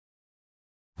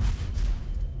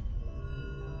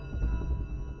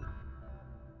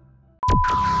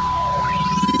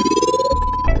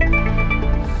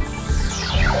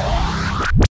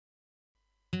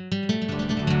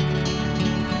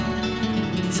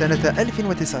سنة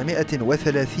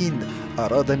 1930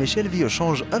 أراد ميشيل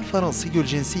ڤيوشانج الفرنسي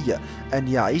الجنسية أن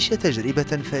يعيش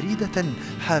تجربة فريدة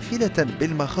حافلة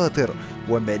بالمخاطر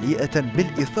ومليئة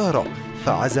بالإثارة،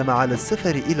 فعزم على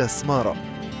السفر إلى السمارة.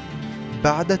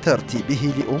 بعد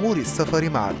ترتيبه لأمور السفر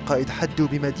مع القائد تحدى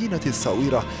بمدينة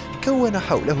الصويرة، كون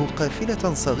حوله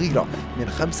قافلة صغيرة من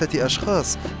 5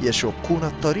 أشخاص يشقون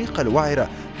الطريق الوعرة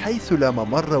حيث لا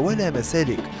ممر ولا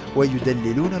مسالك،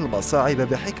 ويدللون المصاعب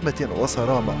بحكمة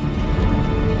وصرامة.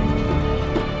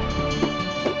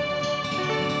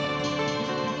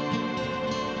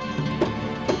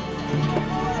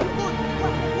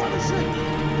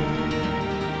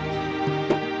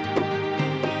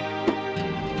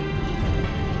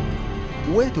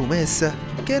 ودماسة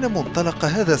كان منطلق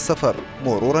هذا السفر،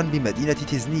 مرورا بمدينة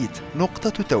تيگليت، نقطة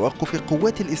توقف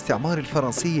قوات الاستعمار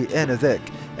الفرنسي آنذاك،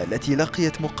 التي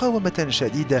لقيت مقاومة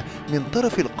شديدة من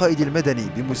طرف القائد المدني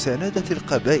بمساندة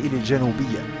القبائل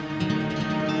الجنوبية.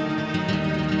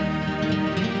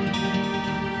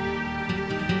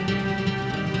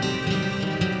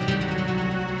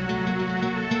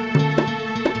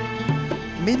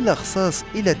 من لخصاص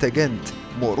إلى تاجنت،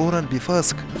 مرورا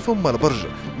بفاسك ثم البرج،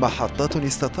 محطات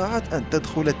استطاعت أن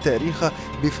تدخل التاريخ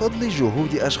بفضل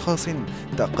جهود أشخاص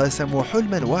تقاسموا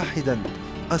حلما واحدا: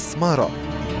 السمارة.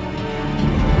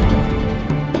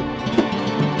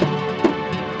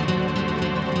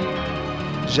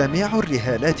 جميع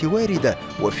الرهانات واردة،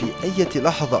 وفي أي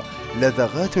لحظة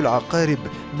لدغات العقارب،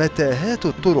 متاهات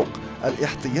الطرق،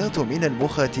 الاحتياط من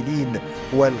المقاتلين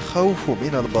والخوف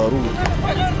من البارود.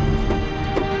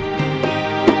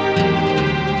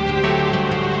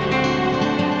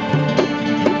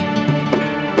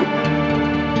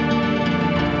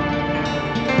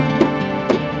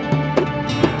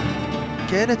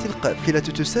 كانت القافلة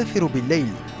تسافر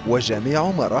بالليل،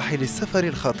 وجميع مراحل السفر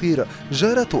الخطير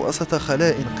جرت وسط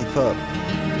خلاء قفار.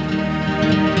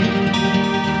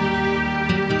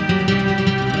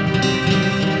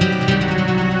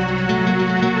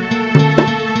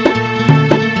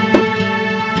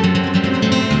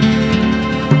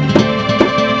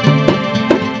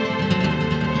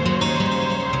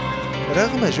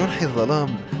 رغم جنح الظلام،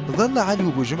 ظل علي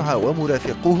بجمعة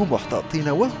ومرافقوه محتاطين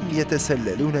وهم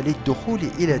يتسللون للدخول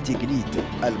إلى تيگليت،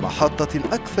 المحطة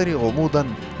الأكثر غموضاً،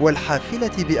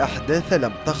 والحافلة بأحداث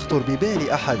لم تخطر ببال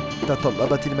أحد،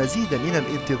 تطلبت المزيد من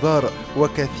الانتظار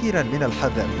وكثيراً من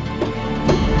الحذر.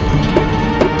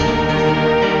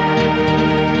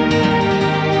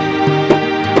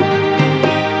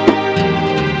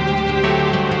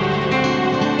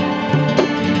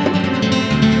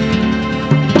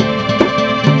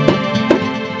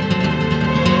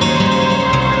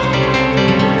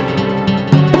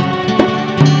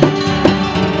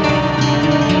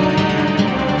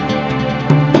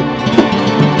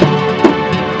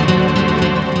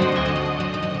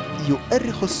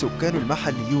 يؤرخ السكان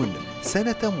المحليون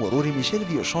سنة مرور ميشيل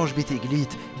ڤيوشانج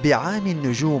بتيگليت بعام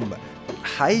النجوم،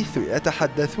 حيث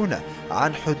يتحدثون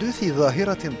عن حدوث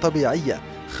ظاهرة طبيعية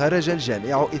خرج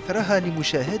الجميع إثرها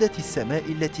لمشاهدة السماء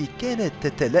التي كانت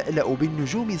تتلألأ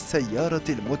بالنجوم السيارة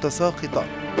المتساقطة.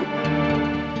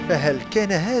 فهل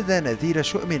كان هذا نذير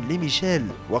شؤم لميشيل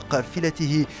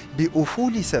وقافلته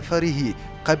بأفول سفره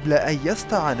قبل أن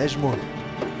يسطع نجمه؟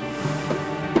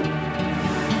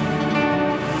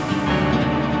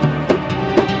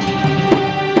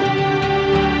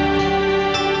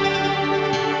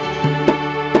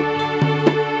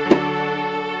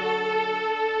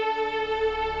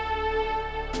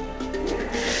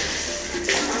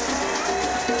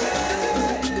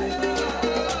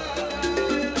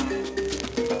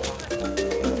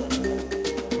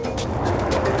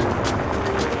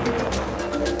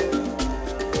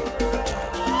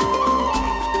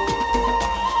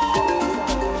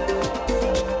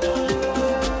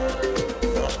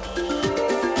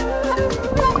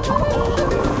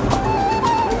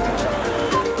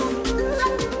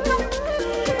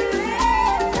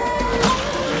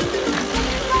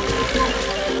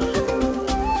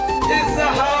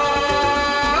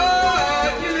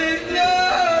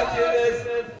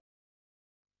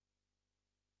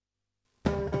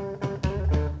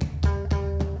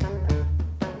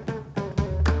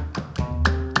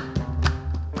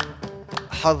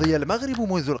 حظي المغرب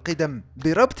منذ القدم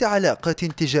بربط علاقات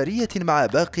تجارية مع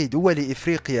باقي دول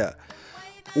إفريقيا،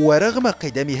 ورغم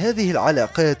قدم هذه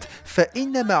العلاقات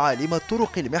فإن معالم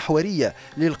الطرق المحورية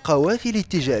للقوافل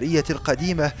التجارية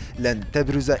القديمة لن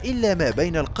تبرز إلا ما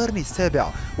بين القرن السابع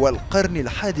والقرن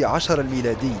الحادي عشر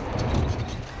الميلادي.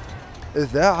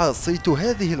 ذاع صيت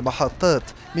هذه المحطات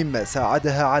مما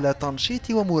ساعدها على تنشيط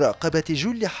ومراقبة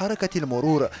جل حركة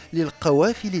المرور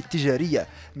للقوافل التجارية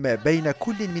ما بين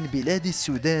كل من بلاد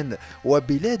السودان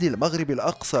وبلاد المغرب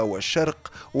الأقصى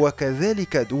والشرق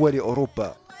وكذلك دول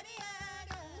أوروبا.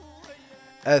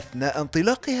 أثناء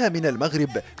انطلاقها من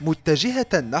المغرب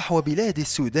متجهة نحو بلاد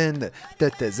السودان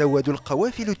تتزود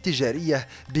القوافل التجارية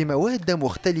بمواد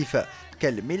مختلفة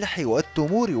كالملح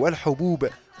والتمور والحبوب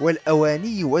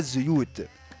والأواني والزيوت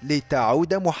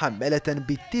لتعود محملة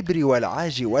بالتبر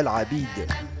والعاج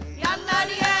والعبيد.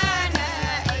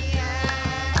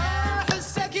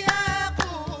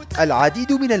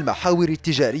 العديد من المحاور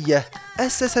التجارية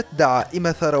أسست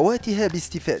دعائم ثرواتها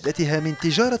باستفادتها من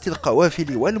تجارة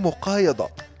القوافل والمقايضة،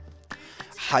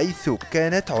 حيث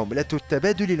كانت عملة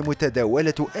التبادل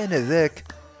المتداولة آنذاك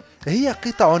هي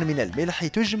قطع من الملح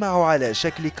تجمع على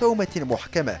شكل كومة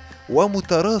محكمة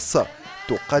ومتراصة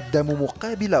تقدم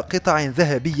مقابل قطع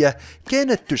ذهبية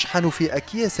كانت تشحن في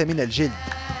أكياس من الجلد.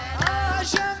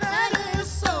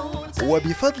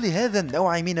 وبفضل هذا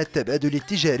النوع من التبادل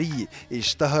التجاري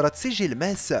اشتهرت سجل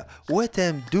ماسة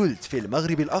وتام دولت في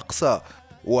المغرب الأقصى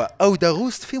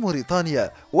وأودغوست في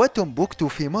موريتانيا وتمبوكتو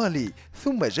في مالي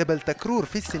ثم جبل تكرور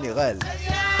في السنغال.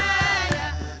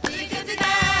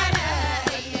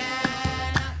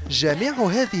 جميع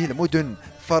هذه المدن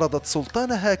فرضت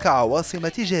سلطانها كعواصم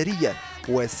تجارية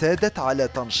وسادت على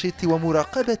تنشيط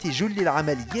ومراقبة جل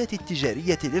العمليات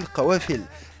التجارية للقوافل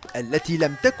التي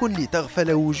لم تكن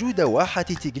لتغفل وجود واحة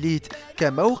تيگليت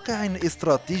كموقع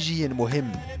استراتيجي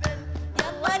مهم.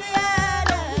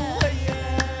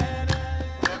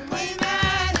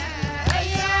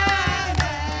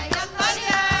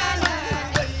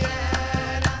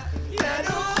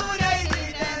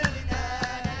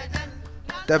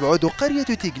 تبعد قرية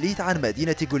تيگليت عن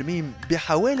مدينة قلميم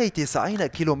بحوالي 90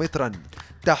 كيلومترا،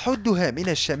 تحدها من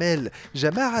الشمال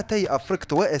جماعتي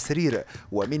أفرقت وأسرير،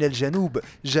 ومن الجنوب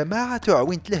جماعة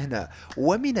عوينت لهنا،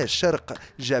 ومن الشرق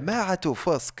جماعة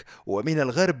فاسك، ومن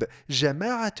الغرب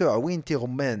جماعة عوينت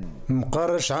غمان.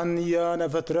 مقرش عني أنا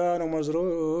فتران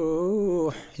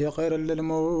ومجروح يا خير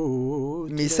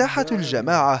للموت. مساحة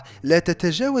الجماعة لا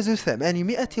تتجاوز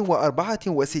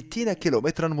 864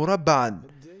 كيلومترا مربعا.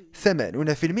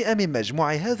 80% من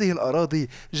مجموع هذه الأراضي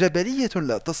جبلية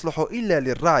لا تصلح إلا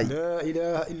للرعي. لا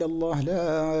إله إلا الله،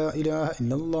 لا إله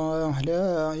إلا الله،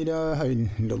 لا إله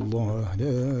إلا الله،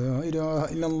 لا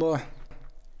إله إلا الله.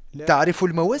 تعرف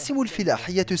المواسم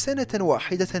الفلاحية سنة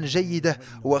واحدة جيدة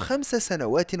و5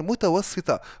 سنوات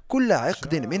متوسطة كل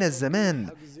عقد من الزمان،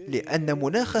 لأن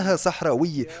مناخها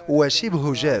صحراوي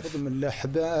وشبه جاف.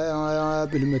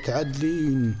 الأحباب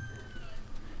المتعدلين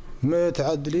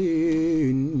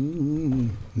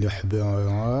لحباب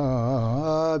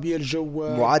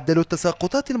الجوال. معدل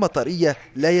التساقطات المطرية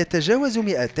لا يتجاوز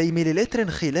 200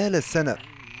 مليلتر خلال السنة،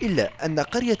 إلا أن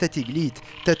قرية تيگليت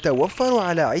تتوفر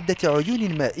على عدة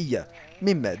عيون مائية،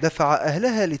 مما دفع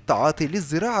أهلها للتعاطي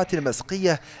للزراعة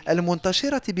المسقية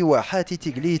المنتشرة بواحات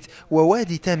تيگليت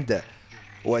ووادي تحدى،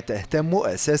 وتهتم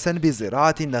أساسا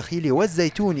بزراعة النخيل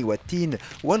والزيتون والتين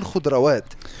والخضروات.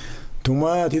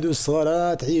 تماتد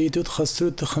الصغارا عيت تخسر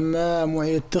تخمام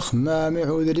وعيت تخمام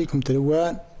يعود لكم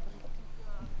تلوان.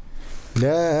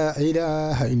 لا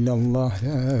إله إلا الله،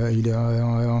 لا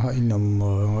إله إلا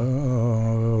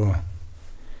الله،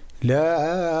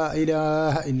 لا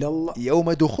إله إلا الله.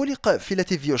 يوم دخول قافلة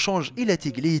ڤيوشانج إلى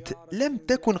تيگليت لم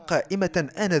تكن قائمة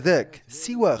آنذاك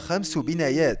سوى 5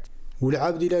 بنايات،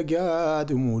 والعبد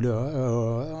لقاد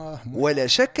مولاه. ولا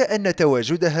شك أن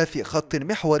تواجدها في خط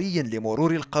محوري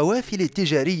لمرور القوافل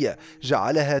التجارية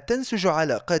جعلها تنسج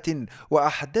علاقات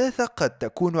وأحداث قد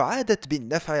تكون عادت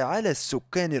بالنفع على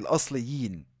السكان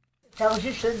الأصليين.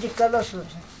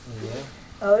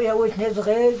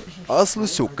 أصل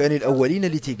السكان الأولين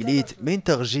لتيگليت من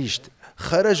تغجيشت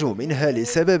خرجوا منها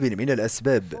لسبب من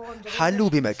الأسباب، حلوا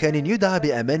بمكان يدعى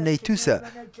بأمان نيتوسا،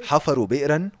 حفروا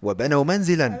بئرا وبنوا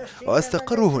منزلا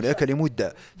واستقروا هناك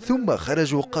لمدة، ثم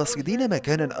خرجوا قاصدين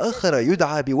مكانا آخر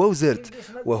يدعى بووزرت،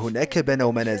 وهناك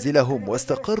بنوا منازلهم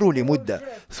واستقروا لمدة،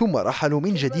 ثم رحلوا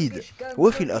من جديد،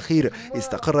 وفي الأخير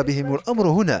استقر بهم الأمر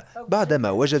هنا بعدما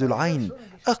وجدوا العين،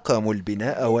 أقاموا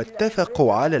البناء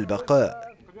واتفقوا على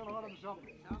البقاء.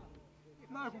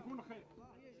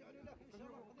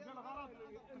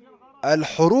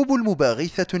 الحروب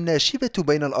المباغثة الناشبة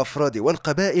بين الأفراد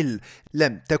والقبائل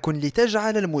لم تكن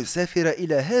لتجعل المسافر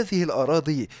إلى هذه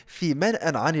الأراضي في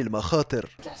منأى عن المخاطر.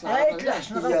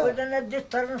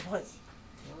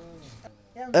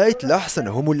 آيت الأحسن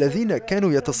هم الذين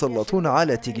كانوا يتسلطون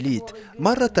على تيگليت.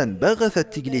 مرة باغث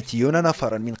التيگليتيون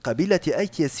نفرا من قبيلة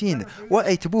آيت ياسين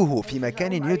وأيتبوه في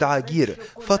مكان يدعى جير،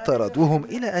 فطردوهم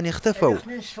إلى أن اختفوا.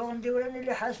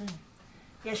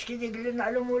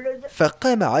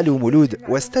 فقام علي مولود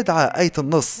واستدعى آيت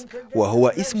النص، وهو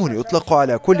اسم يطلق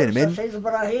على كل من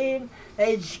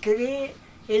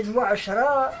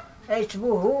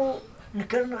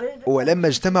ولما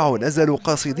اجتمعوا نزلوا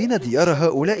قاصدين ديار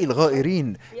هؤلاء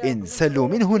الغائرين. انسلوا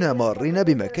من هنا مارين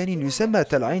بمكان يسمى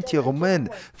تلعين غمان،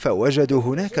 فوجدوا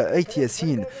هناك آيت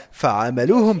ياسين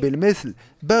فعاملوهم بالمثل،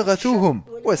 باغتوهم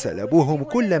وسلبوهم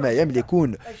كل ما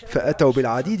يملكون، فأتوا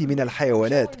بالعديد من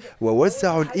الحيوانات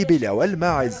ووزعوا الإبل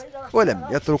والماعز ولم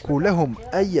يتركوا لهم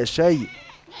أي شيء.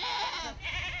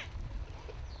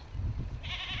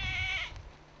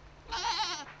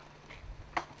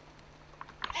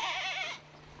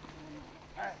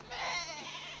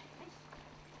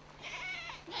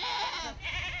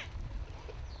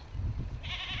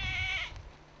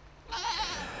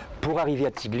 Pour arriver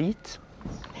à Tiégléit,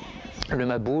 le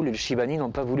Maboul et le Shibani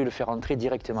n'ont pas voulu le faire entrer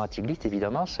directement à Tiégléit,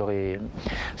 évidemment, ça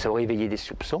aurait éveillé des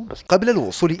soupçons. قبل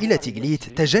الوصول إلى تيگليت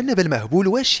تجنب المهبول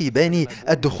والشيباني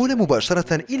الدخول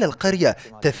مباشرة إلى القرية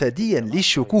تفاديا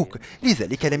للشكوك،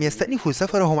 لذلك لم يستأنفوا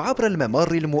سفرهم عبر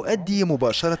الممر المؤدي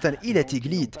مباشرة إلى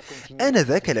تيگليت.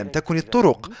 آنذاك لم تكن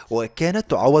الطرق،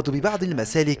 وكانت تعوض ببعض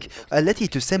المسالك التي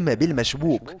تسمى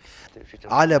بالمشبوك.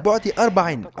 على بعد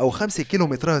 4 أو 5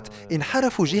 كيلومترات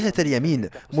انحرفوا جهة اليمين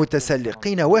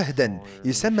متسلقين وهدا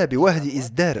يسمى بوهد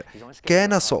إزدار.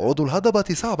 كان صعود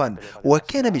الهضبة صعبا،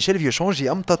 وكان ميشيل ڤيوشانج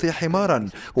يمتطي حمارا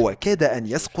وكاد أن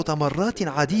يسقط مرات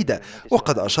عديدة،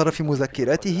 وقد أشار في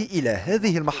مذكراته إلى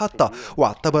هذه المحطة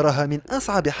واعتبرها من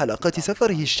أصعب حلقات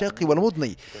سفره الشاق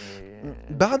والمضني.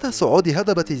 بعد صعود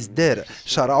هضبة إزدار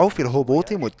شرعوا في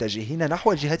الهبوط متجهين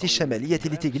نحو الجهة الشمالية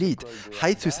لتيگليت،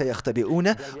 حيث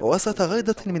سيختبئون وسط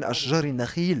غيضة من أشجار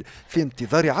النخيل في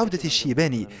انتظار عودة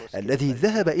الشيباني الذي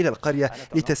ذهب إلى القرية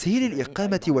لتسهيل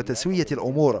الإقامة وتسوية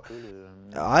الأمور.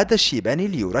 عاد الشيباني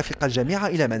ليرافق الجميع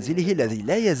إلى منزله الذي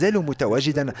لا يزال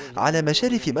متواجدا على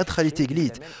مشارف مدخل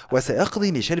تيگليت،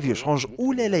 وسيقضي ميشيل ڤيوشانج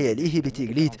أولى لياليه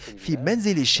بتيگليت في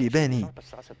منزل الشيباني.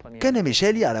 كان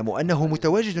ميشيل يعلم أنه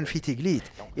متواجد في تيگليت،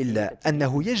 إلا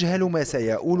أنه يجهل ما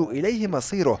سيؤول إليه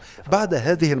مصيره بعد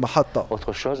هذه المحطة.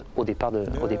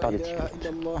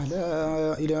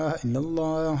 لا إله إلا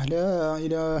الله، لا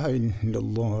إله إلا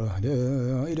الله،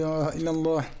 لا إله إلا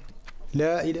الله،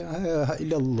 لا إله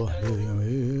إلا الله، لا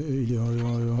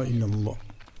إله إلا الله.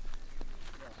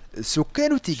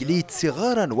 سكان تيگليت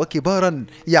صغارا وكبارا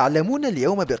يعلمون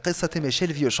اليوم بقصة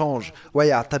ميشيل ڤيوشانج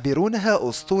ويعتبرونها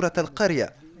أسطورة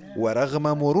القرية، ورغم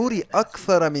مرور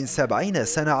أكثر من 70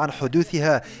 سنة عن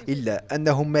حدوثها إلا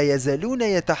أنهم ما يزالون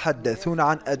يتحدثون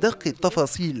عن أدق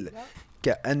التفاصيل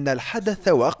كأن الحدث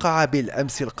وقع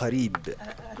بالأمس القريب.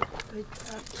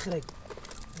 غير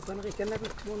كنا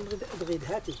بغيد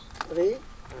هاتي غير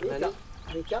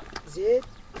ريكا زيد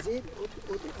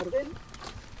أربن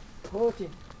هوتين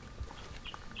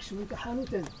شو من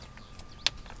تحانوتان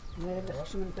ما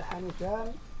شو من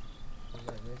تحانوتان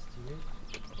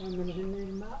من غني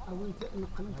الماء أو أنت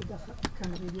نقلن كذا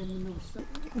كان غير منه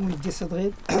ونجسد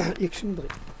غير يكشن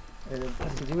غير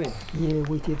وين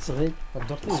ويتي صغير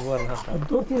الدورتي زوار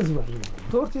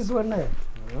الدورتي زوارنا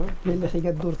اللي خي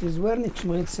قد دورتي زوارني كش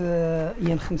بغيت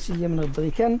ين 5 أيام من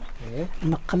غدغي كان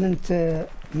نقلنت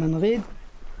من غيد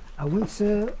او انت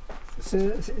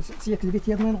سياك البيت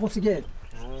يضمن غوص قال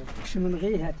كش من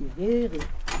غي هاتي غير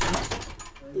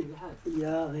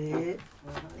يا غير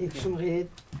كش من غيد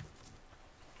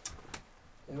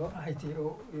هايتي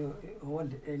هو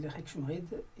اللي خي كش من غيد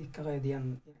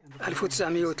كغاديان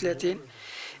 1930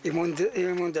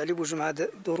 يموند علي بوجمعة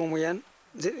دروميان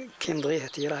كيم دغي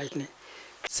هاتي رايتني.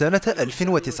 سنة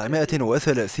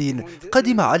 1930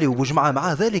 قدم علي بوجمعة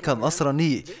مع ذلك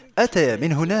النصراني، أتى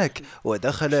من هناك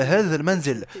ودخل هذا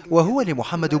المنزل وهو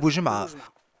لمحمد بوجمعة.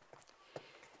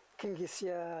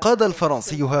 قضى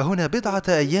الفرنسي ها هنا بضعة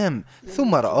أيام،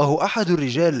 ثم رآه أحد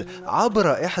الرجال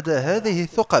عبر إحدى هذه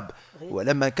الثقب،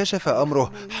 ولما كشف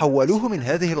أمره حولوه من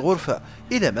هذه الغرفة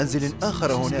إلى منزل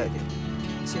آخر هناك.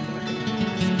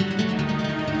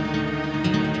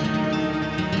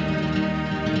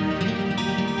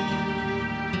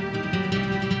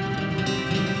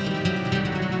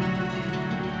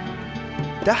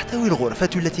 تحتوي الغرفة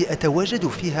التي أتواجد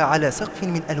فيها على سقف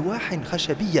من ألواح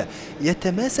خشبية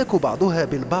يتماسك بعضها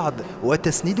بالبعض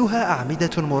وتسندها أعمدة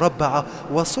مربعة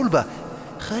وصلبة،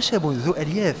 خشب ذو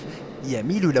ألياف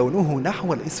يميل لونه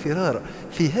نحو الاصفرار.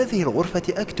 في هذه الغرفة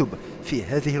أكتب، في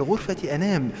هذه الغرفة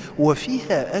أنام،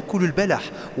 وفيها آكل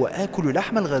البلح وآكل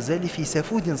لحم الغزال في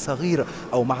سافود صغير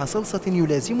أو مع صلصة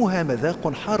يلازمها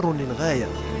مذاق حار للغاية.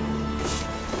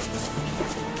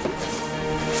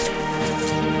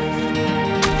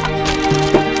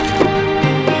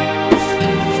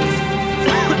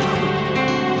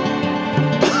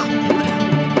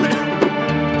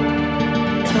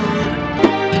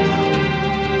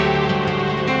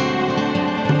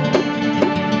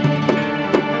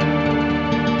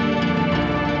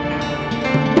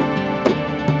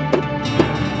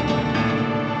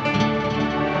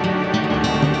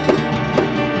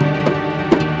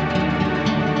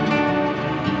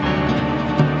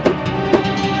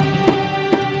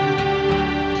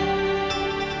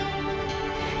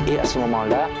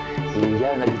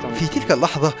 في تلك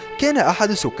اللحظة كان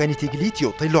أحد سكان تيگليت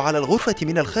يطل على الغرفة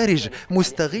من الخارج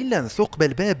مستغلا ثقب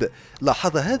الباب.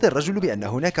 لاحظ هذا الرجل بأن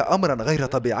هناك أمرا غير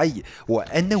طبيعي،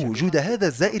 وأن وجود هذا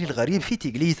الزائر الغريب في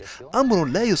تيگليت أمر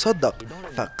لا يصدق،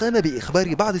 فقام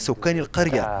بإخبار بعض سكان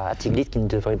القرية.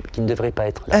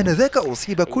 آنذاك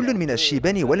أصيب كل من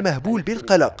الشيبان والمهبول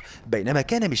بالقلق، بينما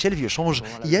كان ميشيل ڤيوشانج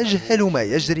يجهل ما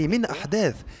يجري من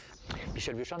أحداث.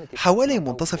 حوالي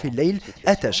منتصف الليل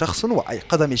أتى شخص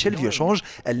وأيقظ ميشيل ڤيوشانج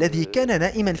الذي كان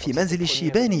نائما في منزل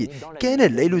الشيباني. كان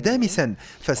الليل دامسا،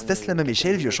 فاستسلم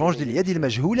ميشيل ڤيوشانج لليد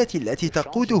المجهولة التي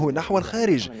تقوده نحو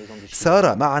الخارج.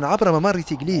 سار معا عبر ممر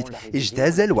تيگليت،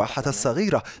 اجتاز الواحة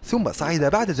الصغيرة، ثم صعد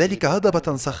بعد ذلك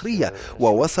هضبة صخرية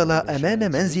ووصل أمام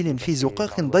منزل في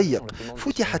زقاق ضيق.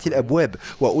 فتحت الأبواب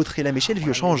وأدخل ميشيل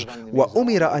ڤيوشانج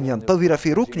وأمر أن ينتظر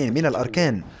في ركن من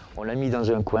الأركان.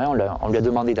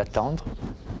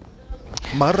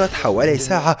 مرت حوالي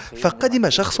ساعة، فقدم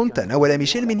شخص تناول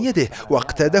ميشيل من يده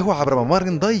واقتاده عبر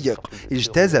ممر ضيق.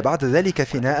 اجتاز بعد ذلك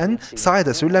فناء،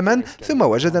 صعد سلما، ثم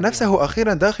وجد نفسه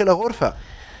أخيرا داخل غرفة.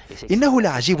 إنه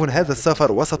لعجيب هذا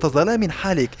السفر وسط ظلام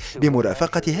حالك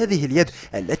بمرافقة هذه اليد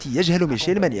التي يجهل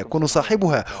ميشيل من يكون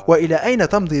صاحبها وإلى أين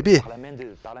تمضي به.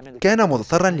 كان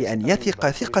مضطرا لأن يثق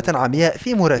ثقة عمياء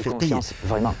في مرافقيه.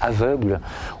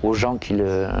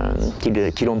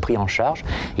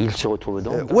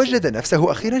 وجد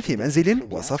نفسه أخيرا في منزل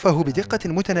وصفه بدقة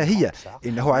متناهية.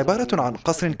 إنه عبارة عن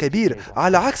قصر كبير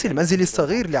على عكس المنزل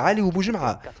الصغير لعالي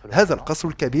بوجمعة. هذا القصر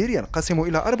الكبير ينقسم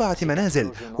إلى 4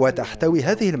 منازل، وتحتوي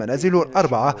هذه المنازل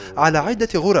الأربعة على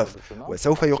عدة غرف،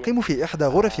 وسوف يقيم في إحدى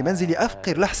غرف منزل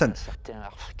أفقر لحسن.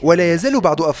 ولا يزال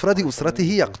بعض أفراد أسرته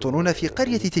يقطنون في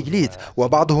قرية تيگليت،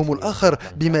 وبعضهم الآخر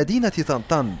بمدينة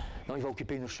طنطان.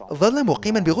 ظل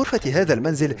مقيما بغرفة هذا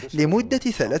المنزل لمدة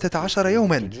 13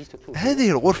 يوما. هذه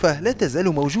الغرفة لا تزال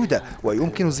موجودة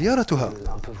ويمكن زيارتها.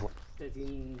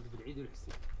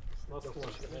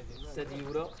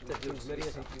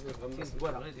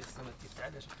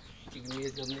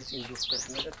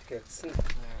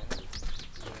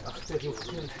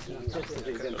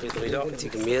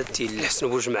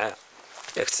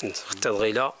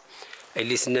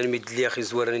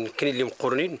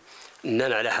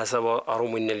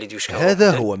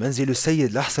 هذا هو منزل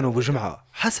السيد لحسن بوجمعة.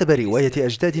 حسب رواية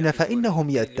أجدادنا فإنهم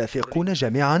يتفقون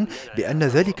جميعا بأن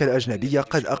ذلك الأجنبي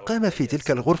قد أقام في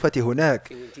تلك الغرفة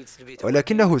هناك،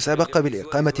 ولكنه سبق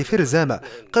بالإقامة في رزامة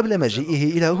قبل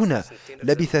مجيئه إلى هنا.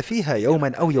 لبث فيها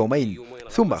يوما أو يومين،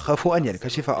 ثم خافوا أن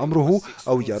ينكشف أمره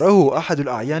أو يراه أحد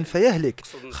الأعيان فيهلك،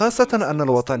 خاصة أن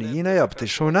الوطنيين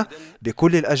يبطشون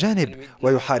بكل الأجانب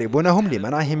ويحاربونهم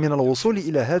لمنعهم من الوصول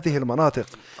إلى هذه المناطق.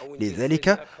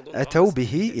 لذلك أتوا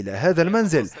به إلى هذا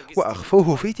المنزل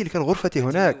وأخفوه في تلك الغرفة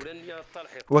هناك.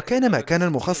 وكان مكانا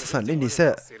مخصصا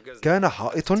للنساء، كان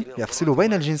حائط يفصل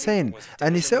بين الجنسين،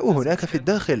 النساء هناك في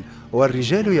الداخل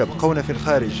والرجال يبقون في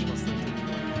الخارج.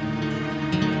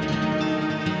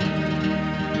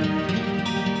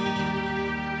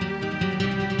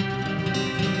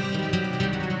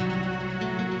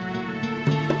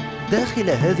 داخل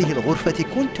هذه الغرفة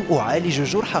كنت أعالج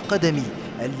جرح قدمي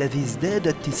الذي ازداد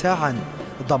اتساعا.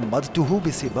 ضمدته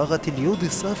بصباغة اليود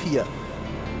الصافية.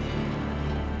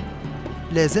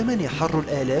 لازمني حر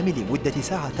الآلام لمدة 2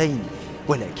 ساعات،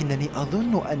 ولكنني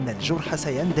أظن أن الجرح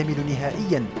سيندمل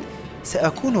نهائيا.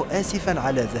 سأكون آسفا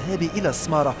على الذهاب إلى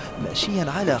السمارة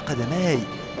ماشيا على قدماي.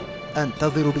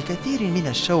 أنتظر بكثير من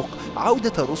الشوق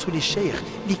عودة رسل الشيخ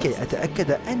لكي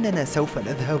أتأكد أننا سوف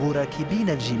نذهب راكبين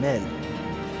الجمال.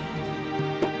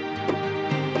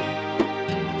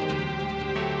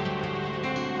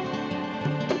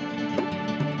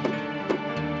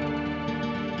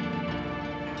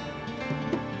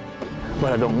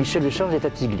 Voilà, donc Michel Vieuchange est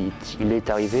à Tiglيت. Il est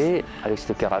arrivé avec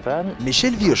cette caravane.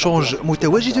 ميشيل فيوشانج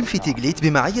متواجد في تيگليت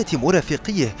بمعية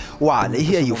مرافقيه،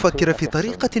 وعليه أن يفكر في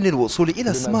طريقة للوصول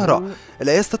إلى سمارة.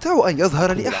 لا يستطيع أن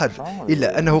يظهر لأحد،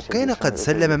 إلا أنه كان قد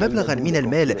سلم مبلغا من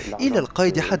المال إلى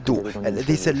القائد حدو،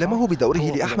 الذي سلمه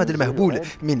بدوره لأحمد المهبول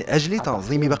من أجل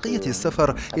تنظيم بقية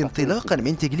السفر انطلاقا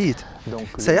من تيگليت.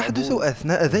 سيحدث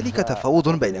أثناء ذلك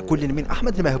تفاوض بين كل من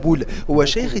أحمد المهبول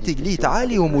وشيخ تيگليت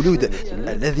عالي ومولود،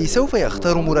 الذي سوف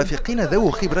يختار مرافقين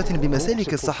ذو خبرة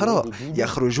بمسالك الصحراء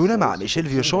يخرجون مع ميشيل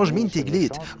فيوشانج من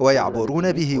تيگليت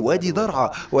ويعبرون به وادي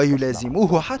ضرعة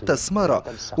ويلازموه حتى سمارة.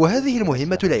 وهذه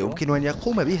المهمة لا يمكن أن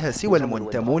يقوم بها سوى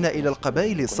المنتمون إلى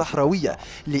القبائل الصحراوية،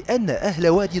 لأن أهل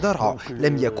وادي ضرعة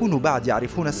لم يكونوا بعد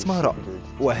يعرفون سمارة.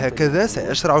 وهكذا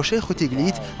سيشرع شيخ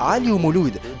تيگليت عالي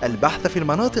ومولود البحث في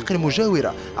المناطق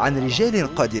المجاورة عن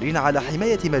رجال قادرين على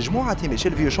حماية مجموعة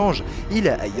ميشيل فيوشانج إلى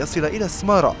أن يصل إلى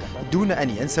سمارة، دون أن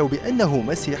ينسوا بأنه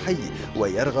مسيحي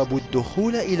ويرغب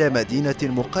الدخول إلى مدينة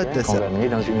مقدسة.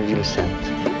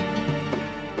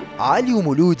 عالي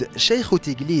ومولود شيخ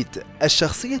تيگليت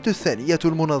الشخصية الثانية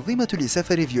المنظمة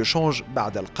لسفر فيوشانج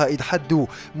بعد القائد حدو،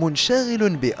 منشغل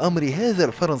بأمر هذا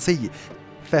الفرنسي.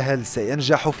 فهل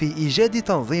سينجح في إيجاد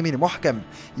تنظيم محكم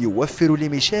يوفر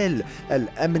لميشيل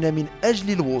الأمن من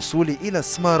أجل الوصول إلى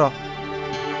سمارة؟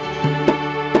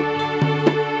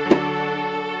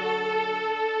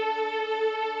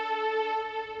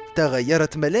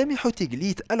 تغيرت ملامح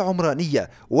تيگليت العمرانية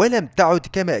ولم تعد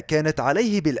كما كانت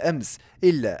عليه بالأمس،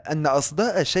 إلا أن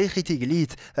أصداء شيخ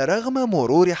تيگليت رغم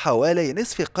مرور حوالي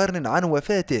نصف قرن عن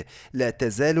وفاته لا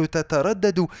تزال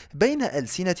تتردد بين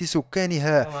ألسنة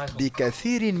سكانها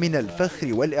بكثير من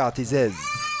الفخر والاعتزاز.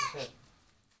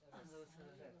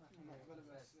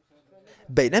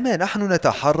 بينما نحن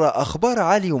نتحرى أخبار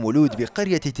عالي ومولود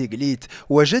بقرية تيگليت،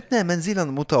 وجدنا منزلا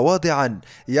متواضعا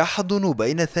يحضن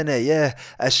بين ثناياه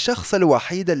الشخص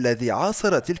الوحيد الذي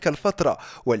عاصر تلك الفترة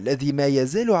والذي ما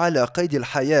يزال على قيد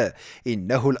الحياة.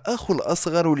 إنه الأخ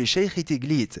الأصغر لشيخ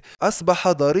تيگليت،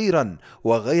 أصبح ضريرا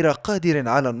وغير قادر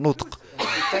على النطق.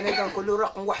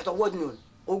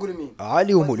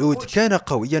 عالي ومولود كان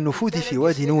قوي النفوذ في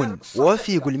وادي نون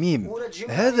وفي قلميم.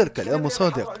 هذا الكلام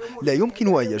صادق، لا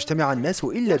يمكن أن يجتمع الناس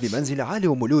إلا بمنزل عالي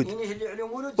ومولود.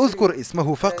 اذكر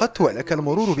اسمه فقط ولك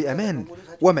المرور بأمان.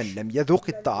 ومن لم يذق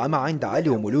الطعام عند عالي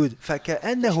ومولود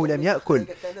فكأنه لم يأكل.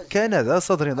 كان ذا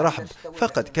صدر رحب،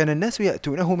 فقد كان الناس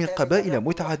يأتونه من قبائل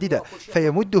متعددة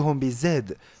فيمدهم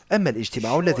بالزاد. أما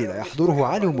الاجتماع الذي لا يحضره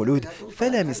عالي ومولود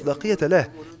فلا مصداقية له.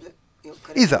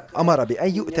 إذا أمر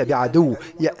بأن يؤتى بعدو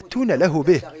يأتون له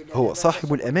به. هو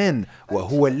صاحب الأمان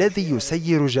وهو الذي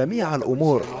يسير جميع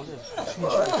الأمور.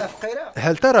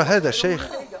 هل ترى هذا الشيخ؟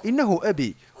 إنه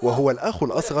أبي، وهو الأخ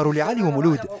الأصغر لعلي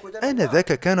ومولود.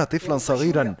 آنذاك كان طفلا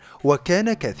صغيرا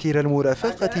وكان كثير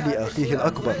المرافقة لأخيه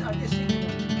الأكبر.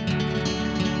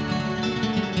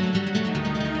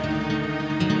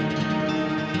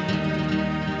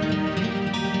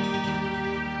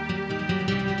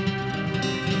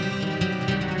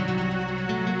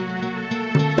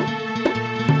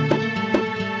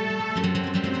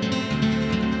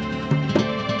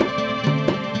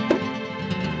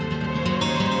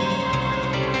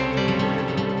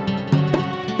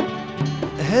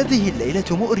 هذه الليلة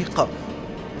مؤرقة.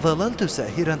 ظللت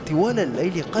ساهرا طوال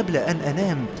الليل قبل أن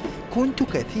أنام. كنت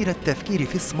كثير التفكير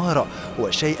في سمارة،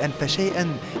 وشيئا فشيئا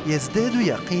يزداد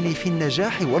يقيني في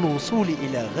النجاح والوصول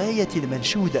إلى غاية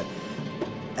المنشودة.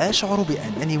 أشعر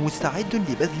بأنني مستعد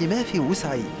لبذل ما في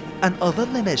وسعي، أن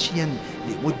أظل ماشيا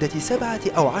لمدة 7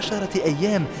 أو 10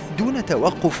 أيام دون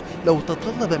توقف لو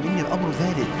تطلب مني الأمر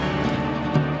ذلك.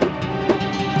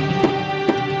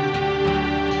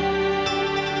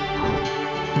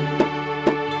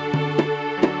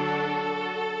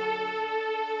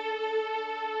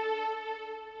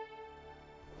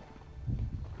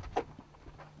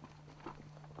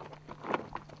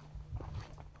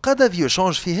 قضى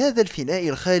فيوشانج في هذا الفناء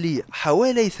الخالي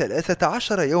حوالي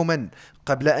 13 يوما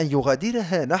قبل أن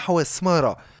يغادرها نحو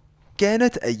سمارة.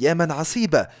 كانت أياما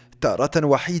عصيبة، تارة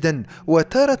وحيدا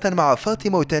وتارة مع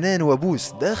فاطمة وتنان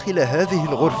وبوس داخل هذه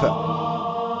الغرفة.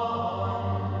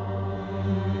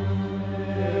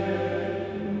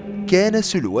 كان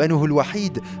سلوانه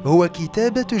الوحيد هو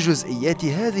كتابة جزئيات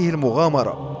هذه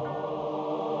المغامرة.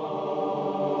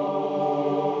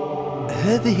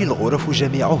 هذه الغرف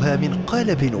جميعها من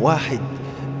قالب واحد،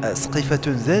 أسقفة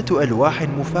ذات ألواح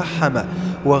مفحمة،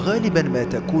 وغالبا ما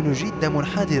تكون جدا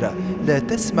منحدرة لا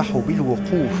تسمح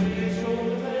بالوقوف.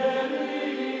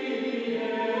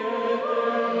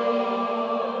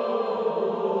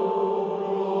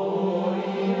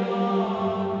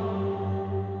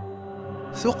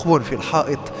 ثقب في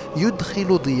الحائط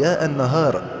يدخل ضياء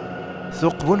النهار،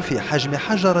 ثقب في حجم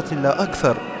حجرة لا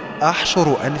أكثر،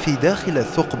 أحشر أنفي داخل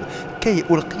الثقب كي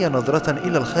ألقي نظرة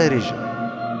إلى الخارج.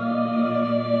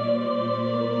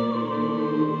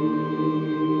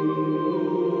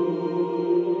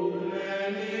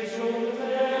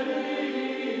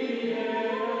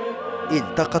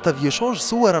 التقط ڤيوشانج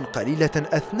صورا قليلة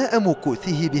أثناء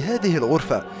مكوثه بهذه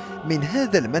الغرفة. من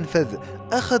هذا المنفذ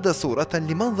أخذ صورة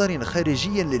لمنظر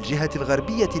خارجي للجهة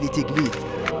الغربية لتيگليت.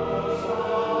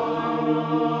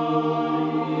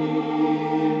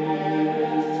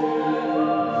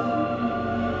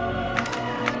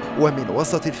 ومن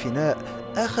وسط الفناء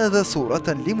أخذ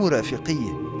صورة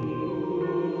لمرافقيه.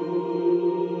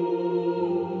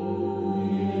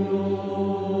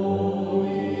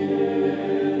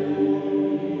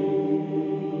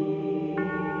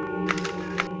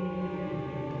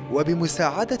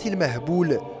 وبمساعدة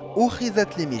المهبول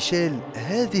أخذت لميشيل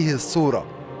هذه الصورة.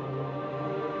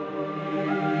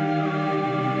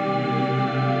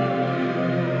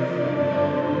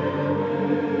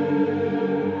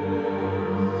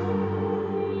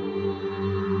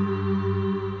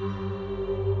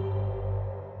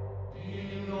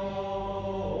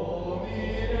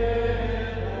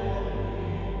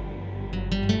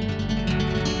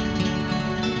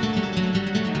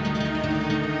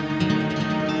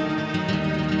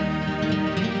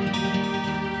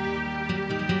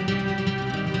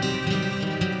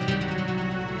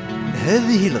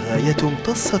 هذه الغاية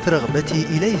امتصت رغبتي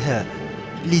إليها،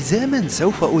 لزاما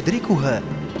سوف أدركها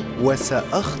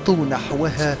وسأخطو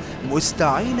نحوها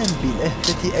مستعينا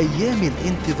بلهفة أيام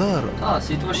الانتظار.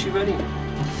 سي توا شيباني.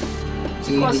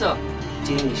 سي كوا سا؟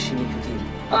 تيني شيميك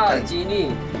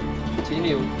تيني.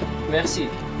 تيني ميرسي.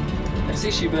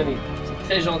 ميرسي شيباني.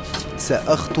 تري جونتي.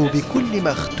 سأخطو بكل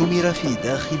ما اختمر في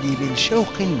داخلي من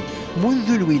شوق منذ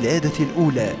الولادة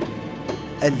الأولى.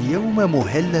 اليوم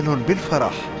مهلل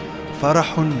بالفرح،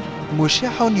 فرح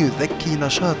مشع يذكي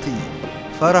نشاطي،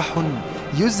 فرح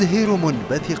يزهر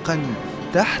منبثقا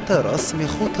تحت رسم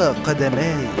خطى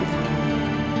قدماي.